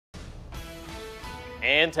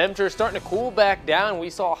And temperatures starting to cool back down. We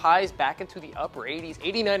saw highs back into the upper 80s,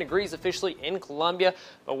 89 degrees officially in Columbia.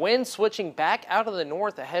 But wind switching back out of the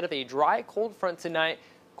north ahead of a dry cold front tonight,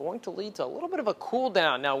 going to lead to a little bit of a cool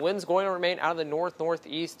down. Now winds going to remain out of the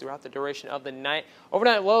northeast throughout the duration of the night.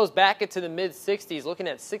 Overnight lows back into the mid 60s, looking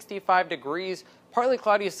at 65 degrees. Partly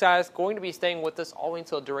cloudy skies going to be staying with us all the way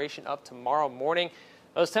until duration of tomorrow morning.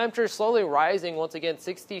 Those temperatures slowly rising once again,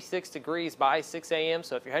 66 degrees by 6 a.m.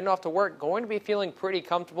 So if you're heading off to work, going to be feeling pretty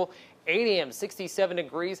comfortable. 8 a.m., 67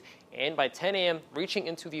 degrees, and by 10 a.m., reaching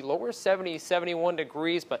into the lower 70s, 71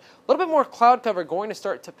 degrees. But a little bit more cloud cover going to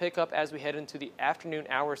start to pick up as we head into the afternoon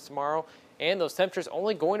hours tomorrow. And those temperatures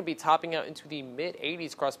only going to be topping out into the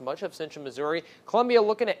mid-80s across much of central Missouri. Columbia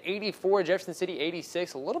looking at 84, Jefferson City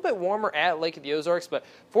 86, a little bit warmer at Lake of the Ozarks. But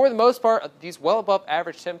for the most part, these well above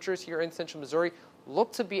average temperatures here in central Missouri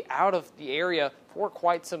look to be out of the area for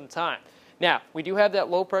quite some time. Now, we do have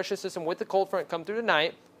that low pressure system with the cold front come through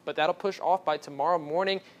tonight, but that'll push off by tomorrow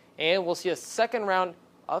morning, and we'll see a second round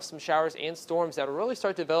of some showers and storms that will really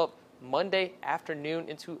start to develop Monday afternoon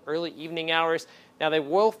into early evening hours. Now, they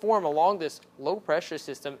will form along this low pressure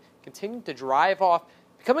system, continue to drive off,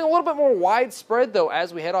 becoming a little bit more widespread, though,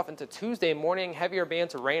 as we head off into Tuesday morning. Heavier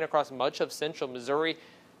bands of rain across much of central Missouri.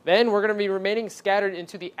 Then we're going to be remaining scattered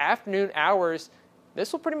into the afternoon hours.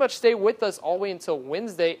 This will pretty much stay with us all the way until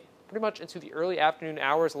Wednesday, pretty much into the early afternoon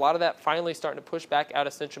hours. A lot of that finally starting to push back out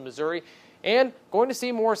of central Missouri, and going to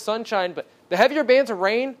see more sunshine. But the heavier bands of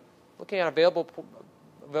rain, looking at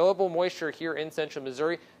available moisture here in central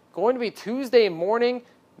Missouri, going to be Tuesday morning.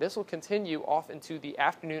 This will continue off into the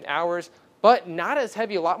afternoon hours, but not as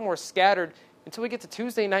heavy, a lot more scattered until we get to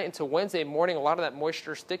Tuesday night into Wednesday morning. A lot of that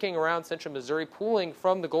moisture sticking around central Missouri, pooling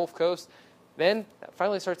from the Gulf Coast. Then that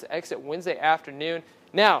finally starts to exit Wednesday afternoon.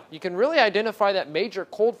 Now, you can really identify that major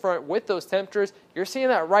cold front with those temperatures. You're seeing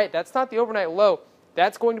that right. That's not the overnight low.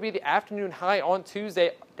 That's going to be the afternoon high on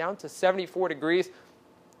Tuesday, down to 74 degrees.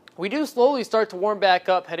 We do slowly start to warm back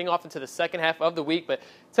up heading off into the second half of the week, but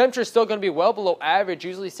temperature is still going to be well below average,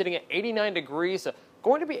 usually sitting at 89 degrees. So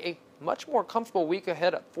going to be a much more comfortable week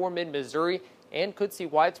ahead for mid-Missouri, and could see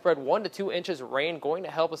widespread 1 to 2 inches of rain, going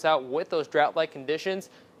to help us out with those drought-like conditions.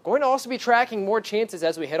 Going to also be tracking more chances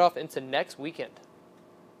as we head off into next weekend.